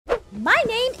My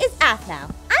name is Aphmau.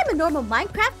 I'm a normal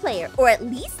Minecraft player, or at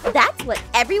least that's what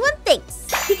everyone thinks.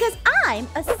 Because I'm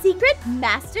a secret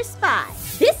master spy.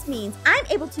 This means I'm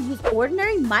able to use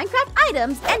ordinary Minecraft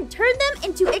items and turn them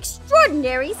into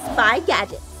extraordinary spy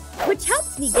gadgets, which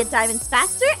helps me get diamonds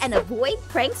faster and avoid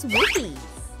pranks with ease.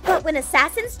 But when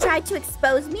assassins try to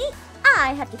expose me,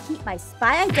 I have to keep my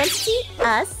spy identity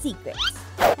a secret.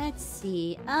 Let's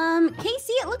see.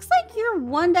 Casey, it looks like you're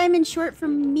 1 diamond short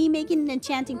from me making an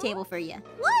enchanting table for you.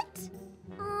 What?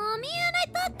 Aw, man, I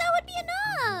thought that would be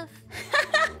enough.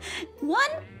 1?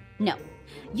 No.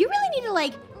 You really need to,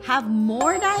 like, have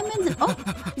more diamonds and— oh,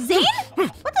 Zane?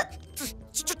 What the—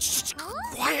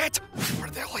 Quiet, or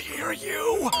they'll hear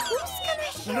you. Who's gonna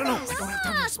hear No, us? I don't have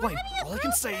time to explain. All I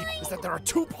can say is that there are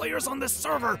 2 players on this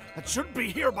server that should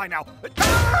be here by now.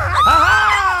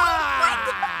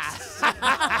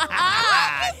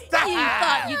 You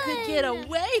thought you could get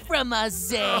away from us,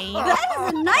 Zane. That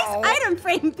is a nice item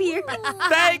frame, Pierre.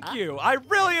 Thank you. I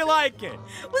really like it.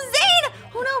 Well, Zane!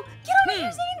 Oh no, get over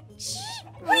here, Zane! Shh!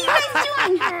 What are you guys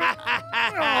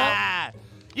doing?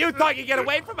 You thought you'd get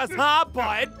away from us, huh,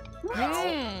 bud?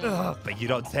 But you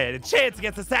don't stand a chance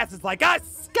against assassins like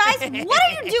us. Guys, what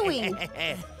are you doing?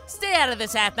 Stay out of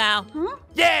this, Aphmau. Huh?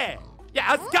 Yeah,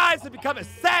 us guys have become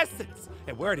assassins.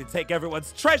 And we're to take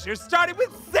everyone's treasure, starting with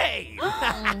Zane.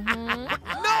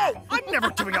 No, I'm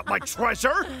never giving up my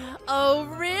treasure. Oh,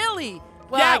 really?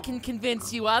 Well, Yeah. I can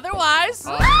convince you otherwise.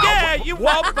 Yeah, you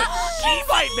won't, but she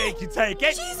might make you take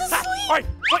it. Jesus, Ha, all right,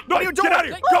 wait, no, you get out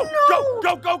of here. Oh,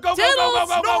 Go, go, go, Toodles.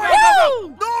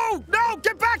 No,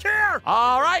 get back here.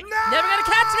 All right. Never gonna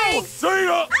catch me. See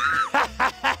ya.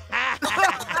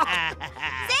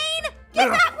 Zane! Get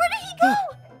back! Where did he go?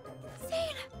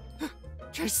 Zane!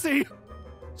 JC,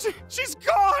 she's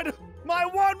gone. My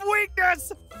one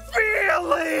weakness,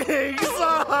 feelings.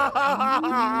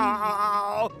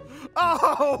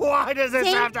 Oh, why does this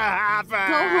Zane, have to happen? Go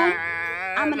home.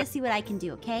 I'm gonna see what I can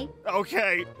do, okay?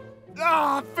 Okay.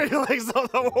 Oh, feelings are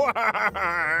the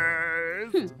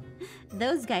worst.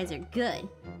 Those guys are good,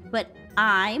 but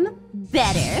I'm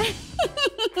better.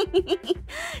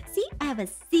 See, I have a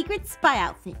secret spy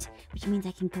outfit, which means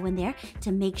I can go in there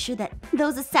to make sure that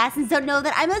those assassins don't know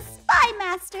that I'm a spy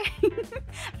master.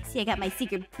 See, I got my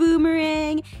secret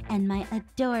boomerang and my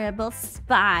adorable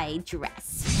spy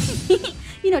dress.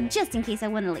 You know, just in case I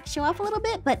want to like show off a little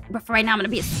bit, but for right now I'm gonna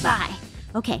be a spy.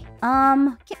 Okay,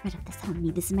 get rid of this. I don't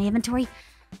need this in my inventory.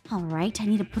 All right, I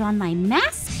need to put on my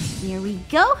mask. There we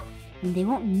go. And they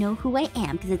won't know who I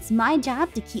am because it's my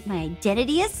job to keep my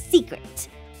identity a secret.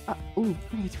 Ooh,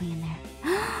 what are they doing in there?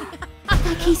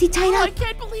 Got Casey tied I up.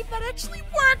 can't believe that actually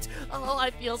worked. Oh,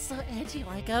 I feel so edgy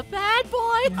like a bad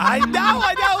boy. I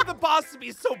know. The boss would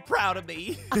be so proud of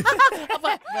me. Who's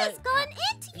gone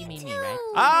into You you mean two? me, right?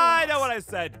 I know what I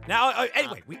said. Now,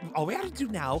 anyway, all we have to do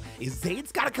now is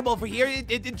Zane's got to come over here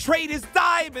and trade his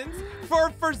diamonds for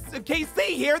KC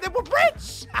here, then we're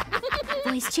rich.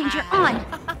 Voice changer on.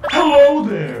 Hello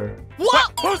there!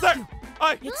 What? Who's that?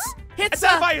 It's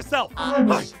Identify yourself. I'm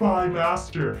a spy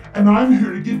master, and I'm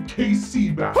here to get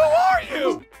KC back. Who are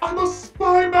you? I'm a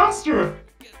spy master!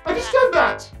 I just said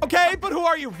that! Okay, but who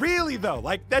are you really, though?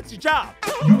 Like, that's your job.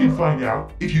 You can find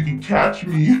out if you can catch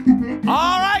me.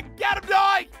 All right, get him,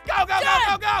 boy. Go, go, go,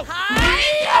 go, go.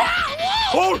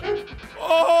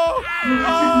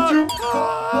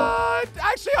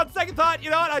 Actually, on second thought, you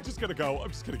know what? I'm just gonna go.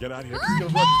 I'm just gonna get out of here. I'm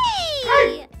just gonna run.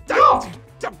 Hey! Stop!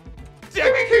 Give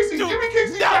me Casey! Give me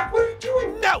Casey! No. What are you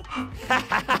doing? No.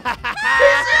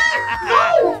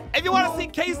 No! If you want to see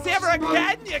Casey ever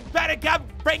again, you better come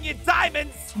bring your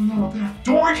diamonds. No,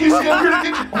 don't worry, Casey, I'm here to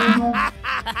get you. Oh,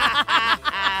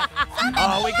 no.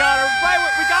 Oh, we got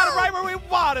him right where we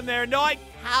want him there, Noy.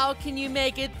 How can you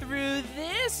make it through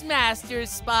this, Master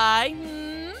Spy?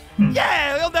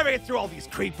 Yeah, he'll never get through all these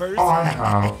creepers. I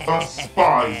have a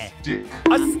spy stick.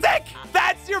 A stick?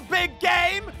 That's your big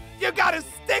game? You got a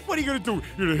stick? What are you gonna do?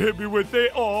 You're gonna hit me with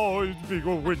it? Oh, it's a big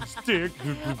old wooden stick.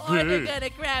 Or they're gonna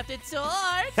craft a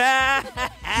sword.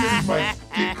 Here's my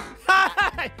stick.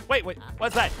 Wait,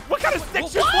 what's that? What kind of stick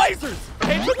shoots lasers?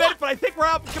 Hey, for a minute, but I think we're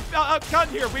outgunned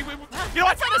here. You know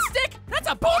what? That's not a stick. That's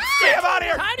a boomstick. I'm out of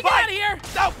here. Time to Bye. get out of here.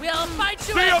 No. We'll fight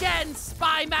you See ya. again,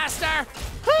 Spy Master.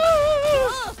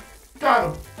 Got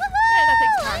him. Man, that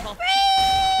thing's powerful.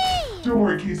 Don't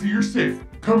worry, Casey, you're safe.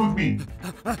 Come with me.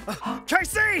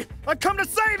 KC, I come to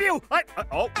save you. What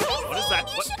is that?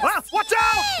 Watch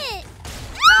out!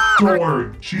 Don't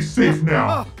worry, she's safe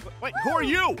now. Wait, who are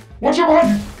you? Watch out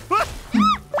behind you!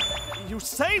 You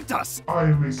saved us. I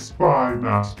am a spy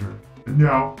master, and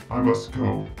now I must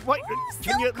go. Wait,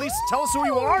 can you at least tell us who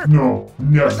you are? No,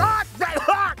 never.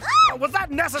 Oh, was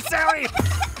that necessary?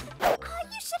 Oh,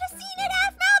 you should have seen it,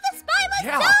 Aphmau. The spy was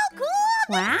Yeah. so cool.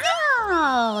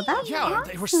 Wow, that's Yeah, awesome.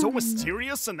 they were so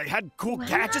mysterious and they had cool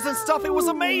gadgets and stuff. It was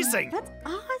Wow. amazing. That's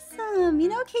awesome. You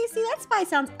know, Casey, that spy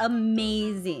sounds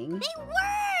amazing. They were.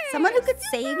 Someone who could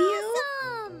save you?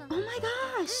 Awesome. Oh my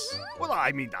gosh. Well,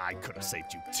 I mean, I could have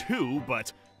saved you too,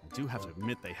 but I do have to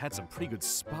admit they had some pretty good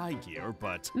spy gear.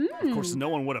 But of course, no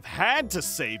one would have had to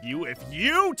save you if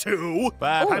you two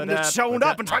hadn't have shown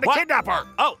up and tried to What? kidnap her.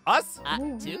 Oh, us?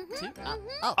 Two?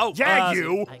 Oh, Yeah,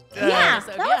 you. Yeah,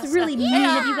 so that was really mean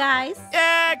of you guys.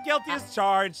 Yeah, guilty as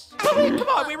charged. I mean, come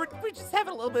on, we're just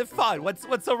having a little bit of fun. What's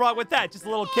so wrong with that? Just a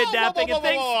little kidnapping and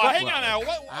things? What- Hang on now.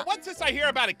 What's this I hear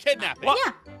about a kidnapping? What?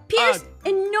 Yeah, Pierce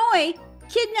and Noi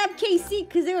kidnapped Casey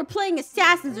because they were playing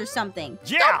assassins or something.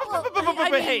 Yeah.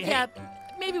 Hey, yeah,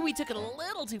 maybe we took it a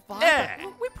little too far. Yeah.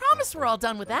 But we promise we're all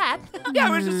done with that. Yeah,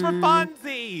 it was just for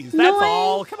funsies. That's No way.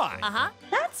 all. Come on.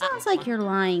 That sounds like your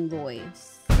lying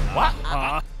voice. What?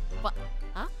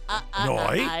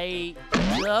 Noi? I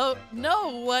don't know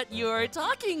what you're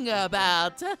talking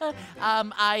about. Anyway,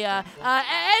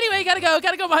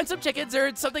 gotta go find some chickens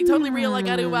or something totally real. I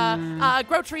gotta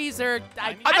grow trees or I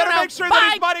I don't better know. make sure Bye.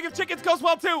 that his mining of chickens goes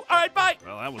well too. All right, bye.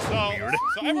 Well, that was So, weird.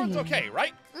 so everyone's okay,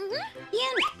 right? Ian,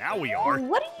 Now we are.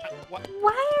 what are you,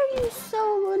 why are you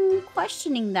so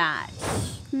questioning that?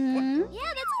 Hmm? Yeah,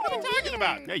 that's What are you talking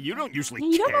about? Yeah, you don't usually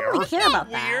You don't care. normally care about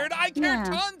that. Weird. I care Yeah.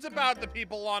 tons about the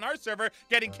people on our server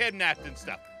getting kidnapped and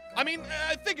stuff. I mean,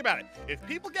 think about it. If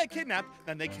people get kidnapped,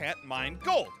 then they can't mine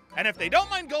gold. And if they don't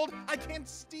mine gold, I can't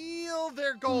steal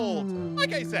their gold.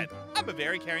 Like I said, I'm a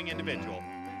very caring individual.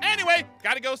 Anyway,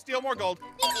 gotta go steal more gold.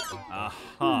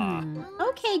 Uh-huh.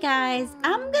 Okay, guys,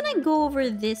 I'm gonna go over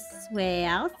this way.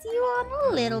 I'll see you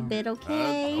on a little bit,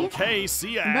 okay? Okay,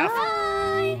 see ya. Aph.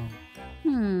 Bye.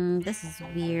 This is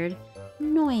weird.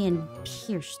 Noi and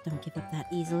Pierce don't give up that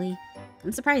easily.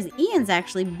 I'm surprised Ian's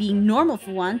actually being normal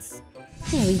for once.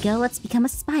 There we go, let's become a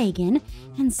spy again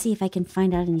and see if I can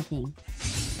find out anything.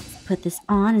 Let's put this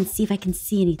on and see if I can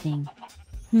see anything.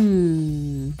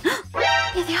 There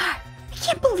they are! I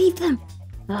can't believe them!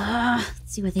 Let's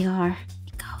see where they are. There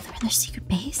we go, they're in their secret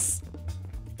base.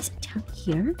 Is it down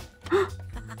here?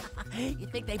 You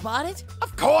think they bought it?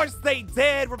 Of course they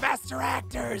did. We're master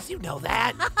actors. You know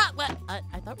that. What?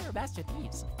 I thought we were master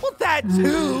thieves. Well, that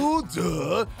too.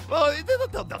 Duh. Well,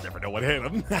 they'll never know what hit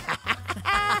them.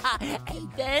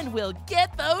 And then we'll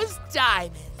get those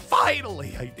diamonds.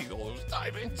 Finally, I need all those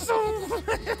diamonds.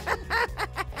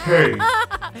 Hey,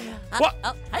 What?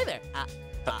 Oh, hi there.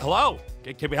 Hello?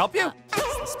 Can we help you?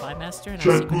 It's the SPYMASTer in our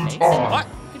jet secret boots base. on. What?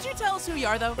 Could you tell us who you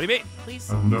are, though? What do you mean? Please.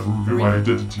 I will never reveal my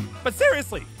identity. But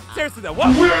seriously though,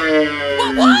 what?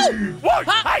 Whoa! Whoa!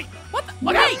 Huh? Hey! What the?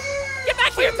 What? Hey! Get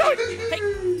back here!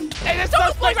 Hey, Hey,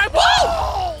 don't play right.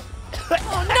 Whoa!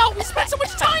 Oh no! We spent so much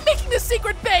time making this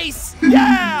secret base.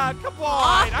 Yeah, come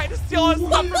on! I had to steal all his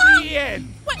stuff from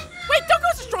Ian. Wait! Don't go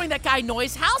destroying that guy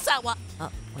Noi's house out.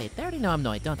 Oh, wait. They already know I'm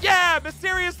Noi, don't they? Yeah,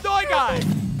 mysterious toy guy.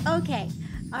 Okay.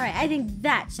 All right, I think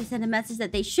that should send a message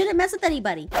that they shouldn't mess with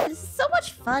anybody. This is so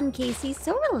much fun, Casey.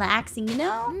 So relaxing, you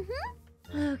know?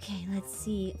 Okay, let's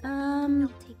see. I'm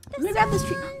gonna grab this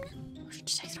tree. Oh,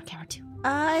 should I get on camera too?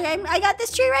 I got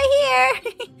this tree right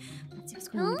here. Let's see what's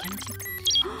going on camera too.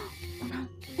 Oh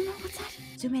no, what's that?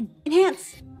 Zoom in,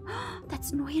 enhance.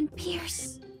 That's Noi and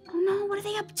Pierce. Oh no, what are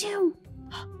they up to?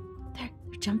 They're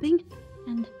jumping,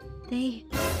 and they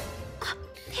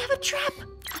have a trap.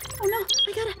 Oh no,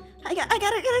 I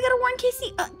gotta warn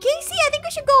Casey. Casey, I think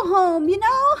we should go home, you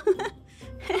know?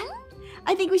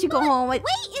 I think we should go home. Wait,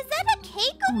 is that a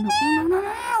cake over there? Oh, no.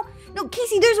 No,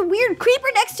 Casey, there's a weird creeper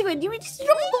next to it. You just don't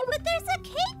go. But there's a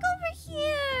cake over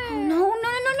here. Oh, no,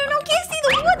 Casey, the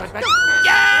wood.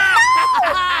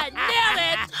 Nailed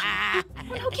it!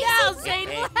 Now Zane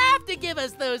will have to give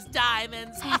us those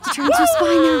diamonds. I have to turn into a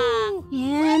spy now.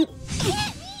 And Get me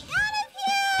out of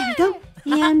here. there we go.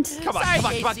 And Come on, Sorry, come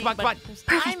on, Casey, come on. but there's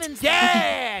diamonds.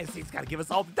 Yes! He's gotta give us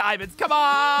all the diamonds. Come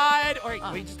on! Or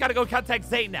we just gotta go contact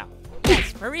Zane now.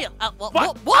 Yes, for real. Whoa!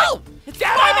 What? Whoa! It's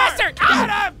Get SPYMASTer!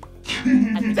 Get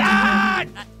him! Dad!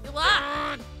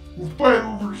 Fight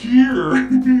over here!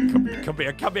 Come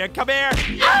here!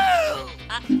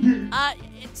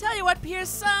 Tell you what,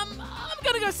 Pierce, I'm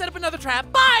gonna go set up another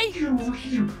trap. Bye! Get over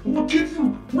here! I'll get you!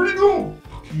 Where'd he go?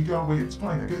 Okay, you got away, it's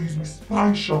fine. I gotta use my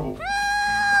spy shovel.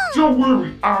 Don't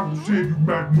worry, I will save you,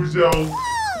 mademoiselle.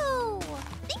 Oh,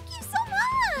 thank you so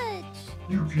much.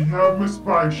 You can have my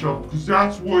spy shovel, because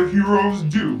that's what heroes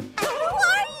do. Who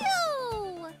are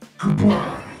you?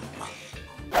 Goodbye.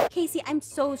 Casey, I'm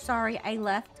so sorry I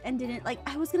left and didn't,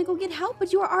 I was gonna go get help,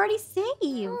 but you were already saved.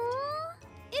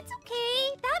 It's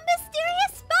okay. That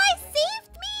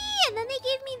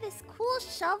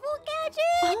shovel gadget?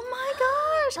 Oh my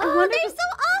gosh! I Oh, wonder they're if- so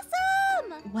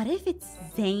awesome! what if it's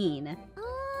Zane?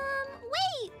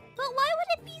 Wait, but why would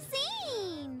it be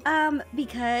Zane?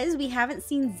 Because we haven't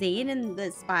seen Zane and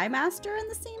the Spymaster in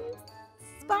the same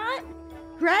spot,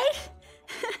 right?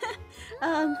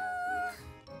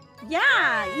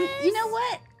 Yeah, you know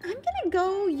what? I'm gonna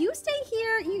go. You stay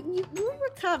here. You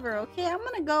recover, okay? I'm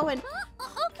gonna go and.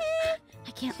 Okay.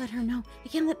 I can't let her know. I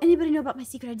can't let anybody know about my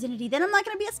secret identity. Then I'm not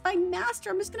gonna be a spy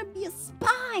master. I'm just gonna be a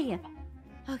spy.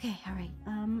 Okay, all right.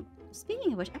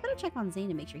 Speaking of which, I better check on Zane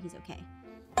to make sure he's okay.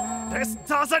 This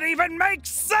doesn't even make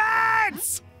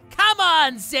sense! Come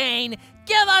on, Zane.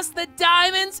 Give us the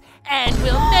diamonds, and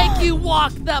we'll make you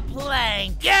walk the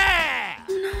plank. Yeah!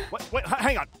 Wait,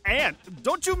 hang on. Ann,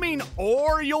 don't you mean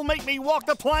or you'll make me walk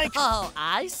the plank? Oh,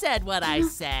 I said what I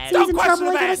said. Zane's in question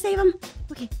trouble. the I gotta man. save him.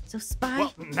 Okay, so spy.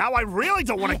 Well, now I really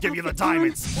don't want to give you the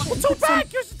diamonds. Well, too bad.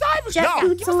 Here's the diamonds. Jet No.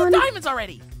 boots Give us the on. diamonds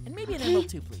already. And maybe an emerald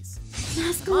too, please.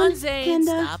 Mask Come on. on, Zane. And,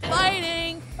 Stop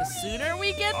fighting. The sooner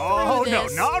we get Oh, through no,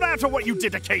 this. not after what you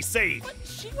did to KC. But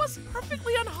she was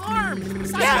perfectly unharmed.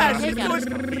 Besides, Yeah, we she can't was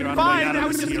get her. You're on fine. the way I out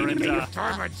was of just here eating and, your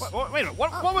diamonds. Wait a minute,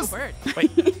 what was... Bird.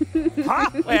 Wait, Huh?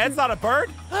 wait, that's not a bird?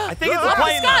 I think it's a Up in the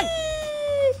plane. sky.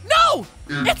 No!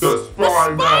 It's the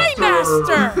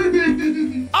Spymaster!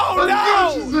 Oh, I got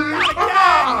no! you, Zane. Not again!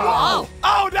 Ah!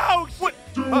 Oh, no! What?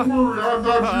 Don't worry, I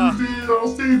got you, Zane. I'll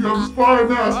save you. I'm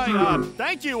Spymaster.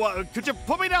 Thank you. Could you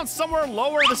put me down somewhere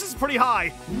lower? This is pretty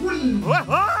high. Whee!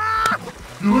 Ah!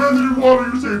 You landed in water,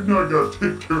 you're safe now. I gotta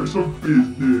take care of some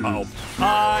business.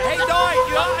 Hey, Doi,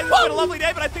 it's been a lovely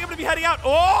day, but I think I'm gonna be heading out.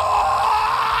 Oh!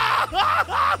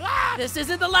 This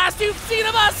isn't the last you've seen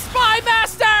of us,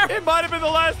 Spymaster! It might have been the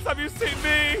last time you've seen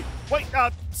me. Wait,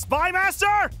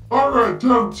 Spymaster? All right,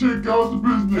 time to check out the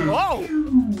business. Oh!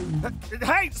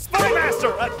 Hey,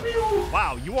 Spymaster!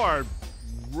 Wow, you are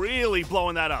really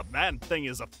blowing that up. That thing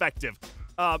is effective.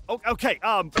 Okay,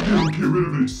 They'll get rid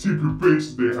of any secret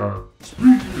bases they have.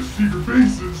 Speaking of secret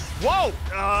bases, whoa!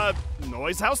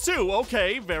 Noise House 2,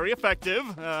 okay, very effective.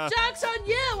 Joke's on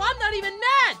you! I'm not even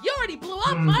mad! You already blew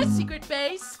up my secret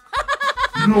base!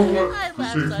 you know what? I For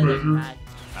laughed safe so I didn't measure,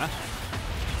 cry.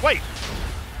 Wait.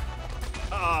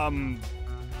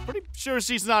 Pretty sure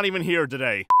she's not even here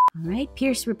today. All right,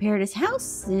 Pierce repaired his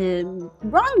house.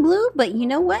 Wrong Blue, but you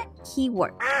know what? He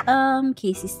worked.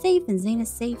 Casey's safe and Zane is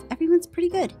safe. Everyone's pretty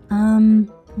good.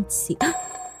 Let's see. The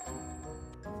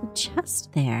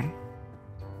chest there.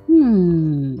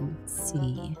 Let's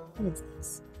see. What is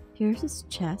this? Pierce's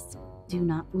chest. Do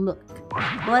not look.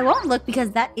 Well, I won't look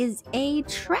because that is a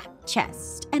trap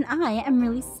chest, and I am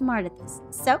really smart at this.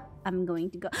 So I'm going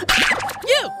to go.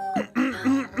 You!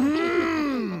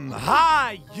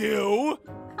 Hi, you.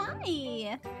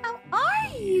 Hi. How are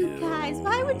you guys?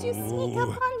 Why would you sneak up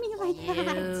on me like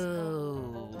that?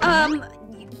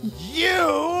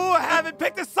 You haven't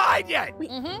picked a side yet. Wait,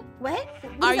 Mhm. what?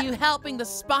 Are you helping the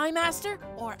Spymaster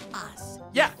or us?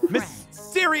 Yeah, Friends.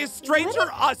 mysterious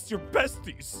stranger, us, your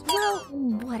besties. Well,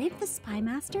 what if the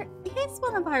Spymaster is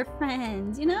one of our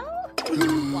friends, you know?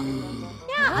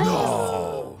 Yeah,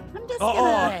 No. I'm just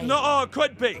gonna... No,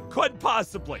 could be. Could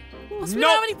possibly. Plus, we don't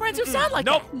have any friends who sound like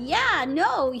Nope. that. Yeah,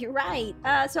 no, you're right.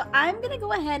 So I'm gonna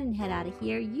go ahead and head out of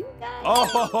here. You guys...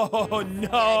 Oh,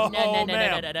 no, No,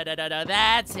 ma'am.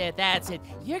 That's it.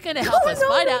 You're gonna help us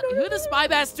find out who the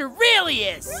Spymaster really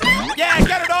is. Yeah,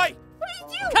 get it, Doi. What are you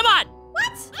doing? Come on.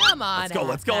 What? Come on.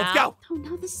 Let's go. Aphmau. Oh,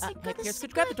 no, this is good. Here's, This could is you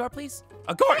grab the good. door, please?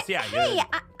 Of course, yeah. Hey,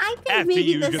 I think After maybe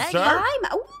you, the good Spy... sir.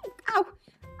 Ooh, ow.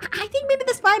 I think maybe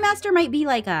the Spymaster might be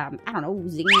like, I don't know,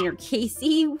 Zane or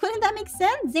Casey. Wouldn't that make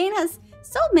sense? Zane has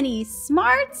so many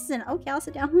smarts and... Okay, I'll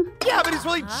sit down. Yeah, but he's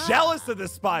really Uh-huh. jealous of the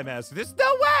Spymaster. There's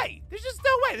no way. There's just no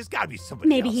way. There's got to be somebody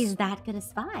Maybe else. he's that good a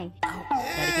spy. That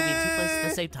it could be in two places at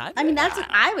the same time? I mean, that's what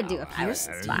I would do if I was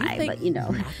a You spy, think but you know.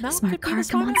 Aphmau Smart could be car, the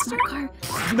come on, Spymaster? smart car.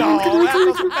 No, Come on,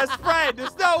 that's her best friend.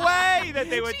 There's no way that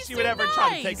She's she would too ever try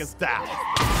to nice. take us down.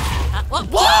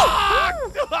 Whoa!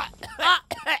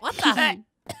 What the?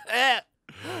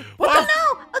 What No, a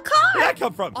Where'd car! that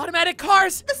come from? Automatic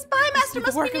cars! The Spymaster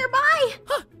must be working. nearby!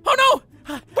 Oh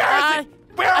no! Where is it?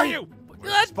 Where are you?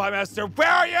 uh, Spymaster, where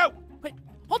are you? Wait,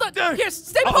 hold on. Dude. Here,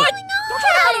 stay Oh. put! Don't try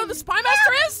to find out who the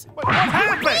Spymaster is! What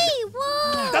happened? Hey,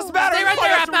 whoa! Doesn't matter. Stay right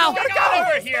there, Spymaster, Aphmau. we gotta Get go.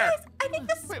 over here! I think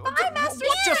the Wait, Spymaster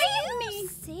what just- saved me!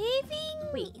 Saving?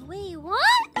 Wait,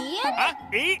 what?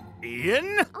 Ian?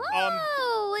 Ian?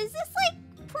 Oh, is this like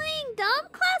playing dumb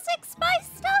classic spy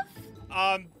stuff?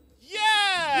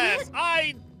 Yes!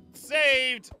 I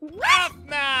saved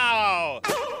Aphmau!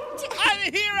 I'm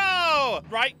a hero!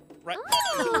 Right? right?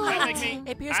 Does that make me?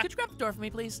 Hey, Pierce, could you grab the door for me,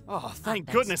 please? Oh, thank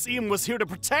thanks. goodness Ian was here to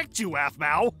protect you,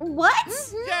 Aphmau. What?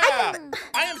 Yeah,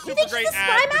 I am super think great he's a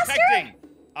at SPYMASTer? protecting.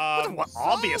 Well, So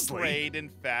obviously. great, in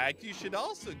fact, you should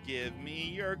also give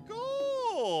me your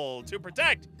gold to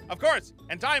protect, of course,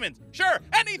 and diamonds. Sure,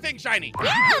 anything shiny.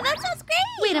 Yeah, that sounds great.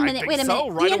 Wait a I minute, think wait a so,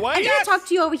 minute. right Ian, away. I Yes. gotta talk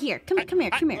to you over here. Come here.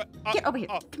 Get over here.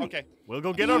 Oh, Come here. okay. We'll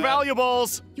go get our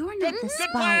valuables. You're not the Good spy,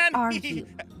 plan. are you?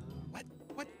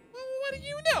 What do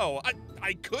you know?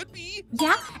 I could be.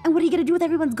 Yeah? And what are you gonna do with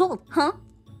everyone's gold? Huh?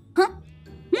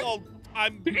 Well,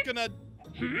 I'm gonna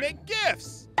make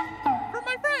gifts for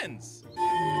my friends.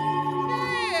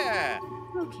 Yeah.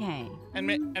 Okay. And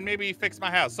maybe fix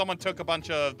my house. Someone took a bunch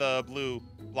of the blue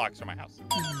blocks from my house.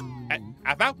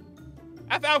 Aphmau?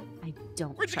 Aphmau? I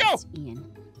don't Where'd you trust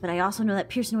Ian. But I also know that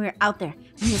Pearson and we are out there.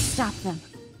 We need to stop them.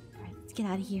 All right, let's get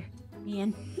out of here.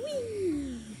 Ian.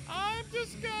 I'm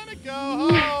just gonna go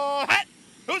home. Hey,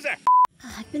 who's there?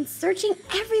 I've been searching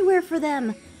everywhere for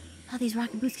them. Oh, these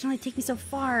rocket boots can only take me so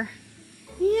far.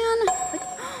 Ian,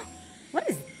 what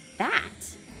is that?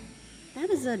 That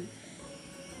is a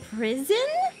prison?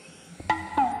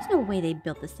 There's no way they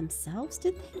built this themselves,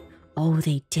 did they? Oh,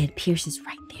 they did. Pierce is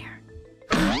right there.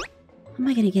 How am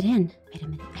I gonna get in? Wait a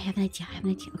minute. I have an idea.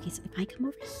 Okay, so if I come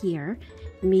over here,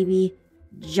 maybe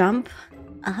jump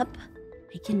up,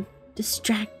 I can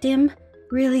distract him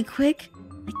really quick.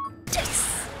 Like this.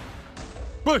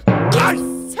 Red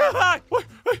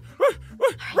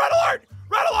alert!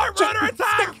 Red alert! Runner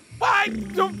attack!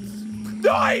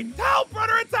 Die! Help!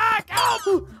 Runner attack! Help!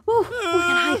 Ooh, we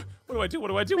gotta hide. What do I do? What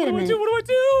do I do? Wait a minute.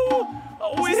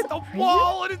 Oh, it hit the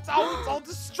wall and it's all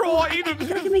destroyed. I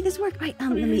can make this work. All right,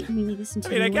 let me make this into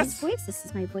I a guess- voice. This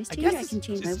is my voice I changer. guess I can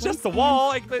change my voice. it's just the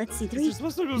wall. Let's see, Is 3. this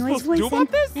supposed to Noise do voice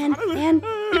about this? and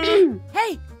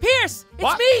Hey, Pierce, it's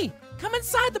What? me. Come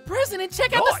inside the prison and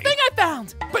check out this Noise. thing I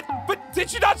found. But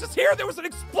did you not just hear there was an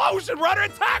explosion? Runner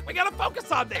attack! We gotta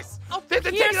focus on this. Oh, They're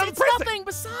Pierce, taking out the it's prison. nothing.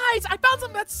 Besides, I found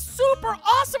something that's super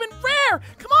awesome and rare.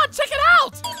 Come on, check it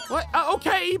out. What?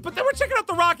 Okay, but then we're checking out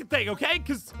the rocket thing, okay?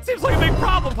 Because it seems like a big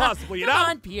problem, possibly. You know? Come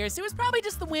on, Pierce. It was probably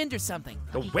just the wind or something.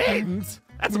 The wind?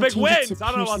 That's a I'll big change it wind. to I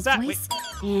don't know about Pierce's that. voice.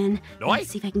 And Noi? let's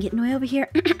see if I can get Noi over here.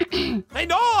 Hey,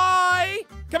 Noi!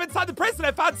 Come inside the prison.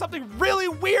 I found something really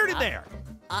weird in there.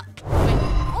 Wait,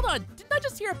 hold on. Didn't I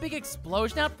just hear a big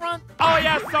explosion out front? Oh,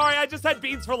 yeah, sorry. I just had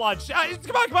beans for lunch.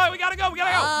 Come on. We gotta go.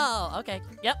 Oh, okay.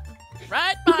 Yep.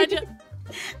 Right behind you.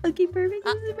 Okay, perfect.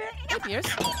 Hey, Pierce.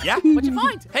 Yeah? What'd you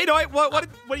find? Hey, Noi, what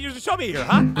are you show me here,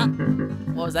 huh?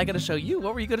 What was I going to show you?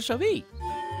 What were you going to show me?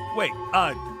 Wait,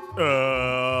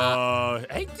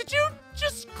 hey, did you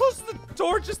just close the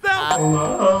door just now?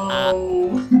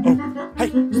 Hey,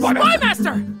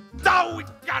 SPYMASTER! Oh, we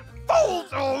got fooled!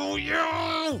 Oh,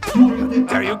 you!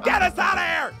 Dare you get us out of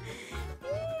here!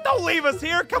 Don't leave us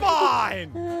here, come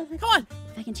on! Come on.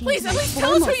 If I can change Please, my at least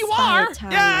tell us who formal you spy are.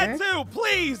 attire. Yeah, too,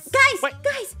 please! Guys, Wait,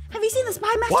 have you seen the Spy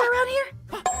Master What? around here?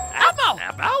 Aphmau!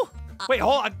 Aphmau? Wait,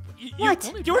 hold on.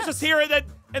 What? You were just here and then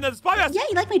the spy master. Yeah,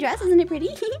 you like my dress? Isn't it pretty?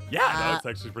 Yeah, no, it's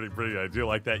actually pretty pretty. I do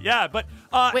like that. Yeah, but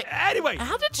Wait, anyway.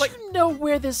 How did like, you know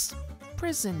where this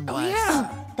prison was? Oh, yeah.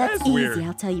 That's That's easy, weird.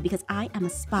 I'll tell you, because I am a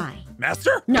spy.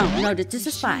 Master? No, just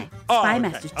a spy. Oh, Spy okay.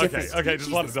 Master's different. Okay,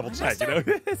 just wanted to double check, you know?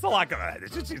 It's a lot going on.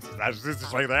 She's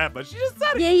just like that, but she just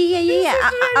said it. Yeah.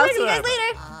 I'll see you guys Regular.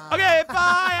 later. Okay,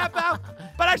 bye, Aphmau.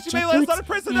 But actually, Check maybe let's boots out of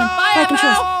prison. and flight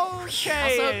controls.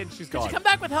 Okay, Also, and she's Could gone. you come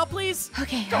back with help, please?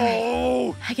 Okay, all right.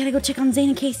 Oh, I gotta go check on Zane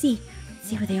and KC.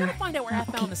 See where they I are. gotta find out where I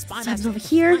found the spy Sub's master over can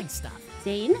here. find stuff.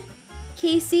 Zane?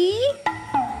 Casey?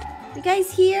 You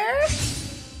guys here?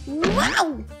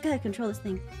 Wow! Gotta control this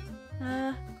thing.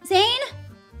 Zane?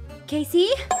 Casey?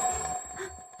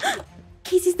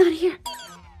 Casey's not here.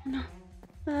 No.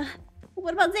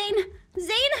 What about Zane?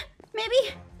 Zane?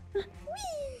 Maybe?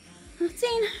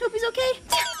 Zane, hope he's okay.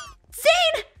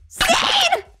 Zane!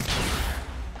 Zane!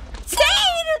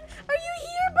 Zane! Are you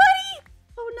here, buddy?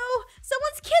 Oh no,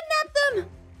 someone's kidnapped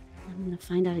them! I'm gonna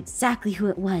find out exactly who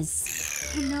it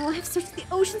was. Oh no, I've searched the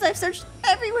oceans, I've searched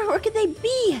everywhere. Where could they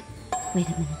be?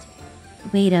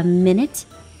 Wait a minute.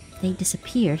 They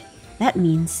disappeared. That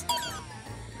means...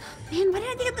 Man, why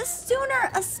didn't I think of this sooner?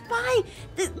 A spy!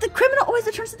 The criminal always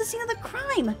returns to the scene of the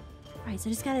crime! Alright, so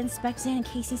I just gotta inspect Zane and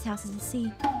Casey's houses and see.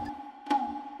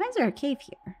 Why is there a cave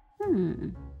here?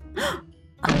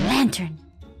 A lantern!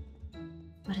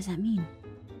 What does that mean?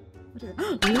 What is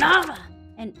it? Lava!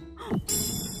 And...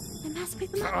 I must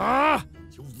pick them up.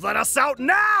 You let us out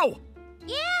now!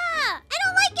 Yeah, I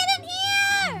don't like it in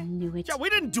here. I knew it. Yeah, we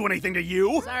didn't do anything to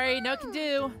you. Sorry, no can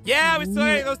do. yeah, we still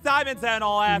getting those diamonds and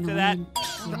all after that. Annoying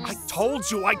I told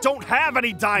you I don't have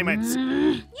any diamonds.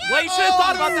 Well, you should have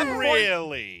thought about that before.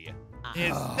 Really?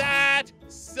 Is that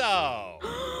so?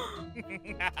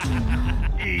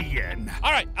 Ian.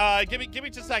 All right, give me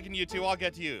just a second, you two. I'll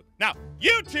get to you. Now,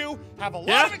 you two have a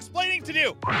lot of explaining to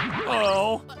do.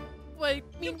 Oh. Wait,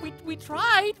 I mean, we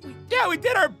tried. Yeah, we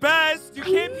did our best. You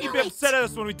can't be upset at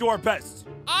us when we do our best.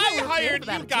 I we're hired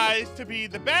about you it, guys to be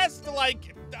the best,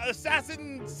 like,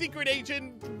 assassin, secret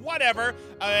agent, whatever,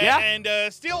 Yeah? and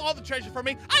steal all the treasure from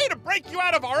me. I had to break you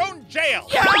out of our own jail.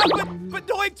 Yeah, but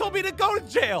Noe told me to go to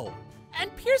jail.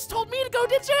 And Pierce told me to go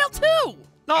to jail too.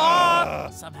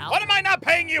 Somehow. What am I not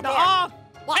paying you for?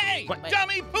 What? Hey, Wait.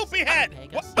 dummy poopy head! Okay,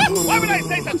 I What? guess. Why would I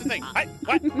say such a thing? What?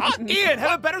 Huh? Ian,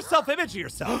 have a better self-image of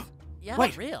yourself. Yeah,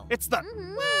 Wait, real. it's the... I'm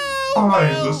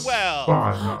the well.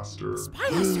 Spy Master.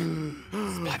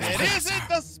 It isn't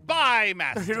the Spy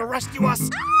They're here to Master. rescue us.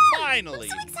 Finally.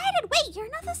 I'm so excited. Wait, you're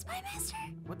not the Spy Master?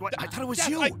 What? I thought it was Yes,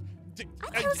 you. I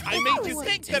thought it was I made you you.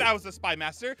 think that I was the Spy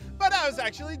Master, but I was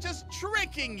actually just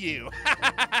tricking you.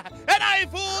 And I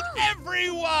fooled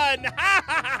everyone.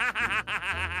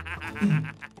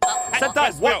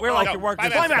 Sometimes we're like no, your workers.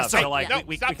 Spy Spy Master. Master, like, No,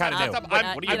 we stop, kind of do. stop. What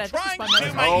I'm are you- trying Spy to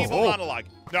do Master. my Oh, evil oh. monologue.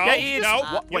 No, Yeah, Ian,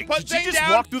 no. Wait, You put did you Zane just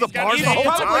down. walk through the He's got bar evil the whole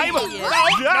monologue. time?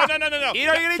 No. Ian,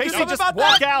 are you gonna do Casey, something just about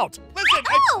walk that? out. Listen,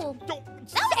 Oh, don't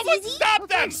that was easy. stop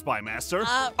them. Spy Master.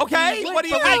 Okay, what do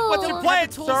you think? What's your Don't plan, have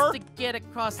the tools sir? to get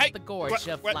across Hey, the gorge what-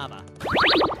 of what- lava.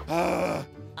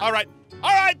 All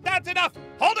right, that's enough.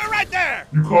 Hold her right there.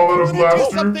 You call it a Do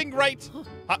blaster? something right.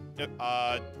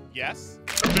 Yes.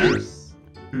 This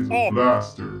is a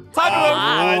blaster.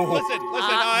 Time to move. Listen. no,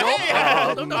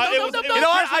 Hey, no, no, it was no, it no, was You know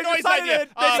what? Chris and I Noy's decided idea. that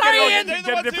they Sorry, should Ian. They're the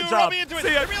get a ones different who wrote job. me into it. See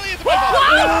It ya. really is my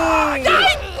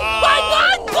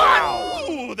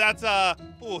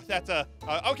fault. That's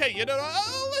okay. You know,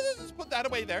 let's just put that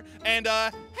away there. And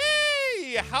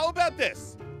hey, how about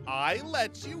this? I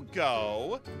let you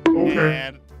go, Okay.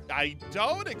 and I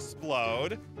don't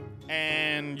explode,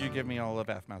 and you give me all of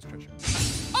Aphmau's treasure.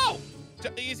 Oh,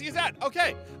 easy as that.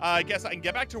 Okay, I guess I can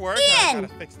get back to work. I Ian!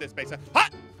 gotta fix this base. Huh?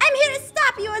 I'm here to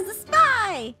stop you as a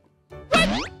spy. What?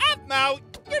 Aphmau,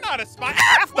 you're not a spy.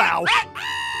 Aphmau?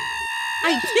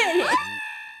 I did it.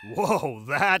 Whoa,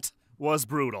 that was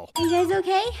brutal. You guys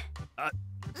okay?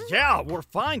 Yeah, we're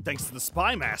fine thanks to the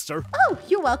Spy Master. Oh,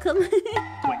 you're welcome. Wait,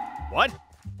 what?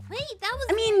 Wait, that was.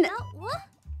 I mean- what?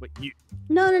 Wait, you...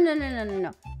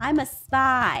 No. I'm a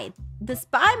spy. The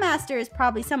Spy Master is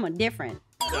probably someone different.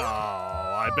 Oh,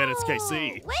 I bet it's KC.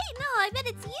 Wait, no, I bet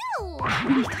it's you.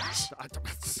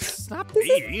 It's not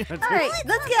me. All right,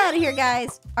 let's get out of here,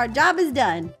 guys. Our job is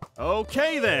done.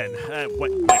 Okay then.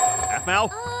 Wait, Aphmau?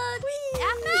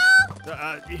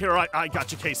 Aphmau? Here, I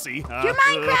got you, KC. You're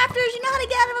Minecrafters. You know how to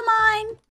get out of a mine.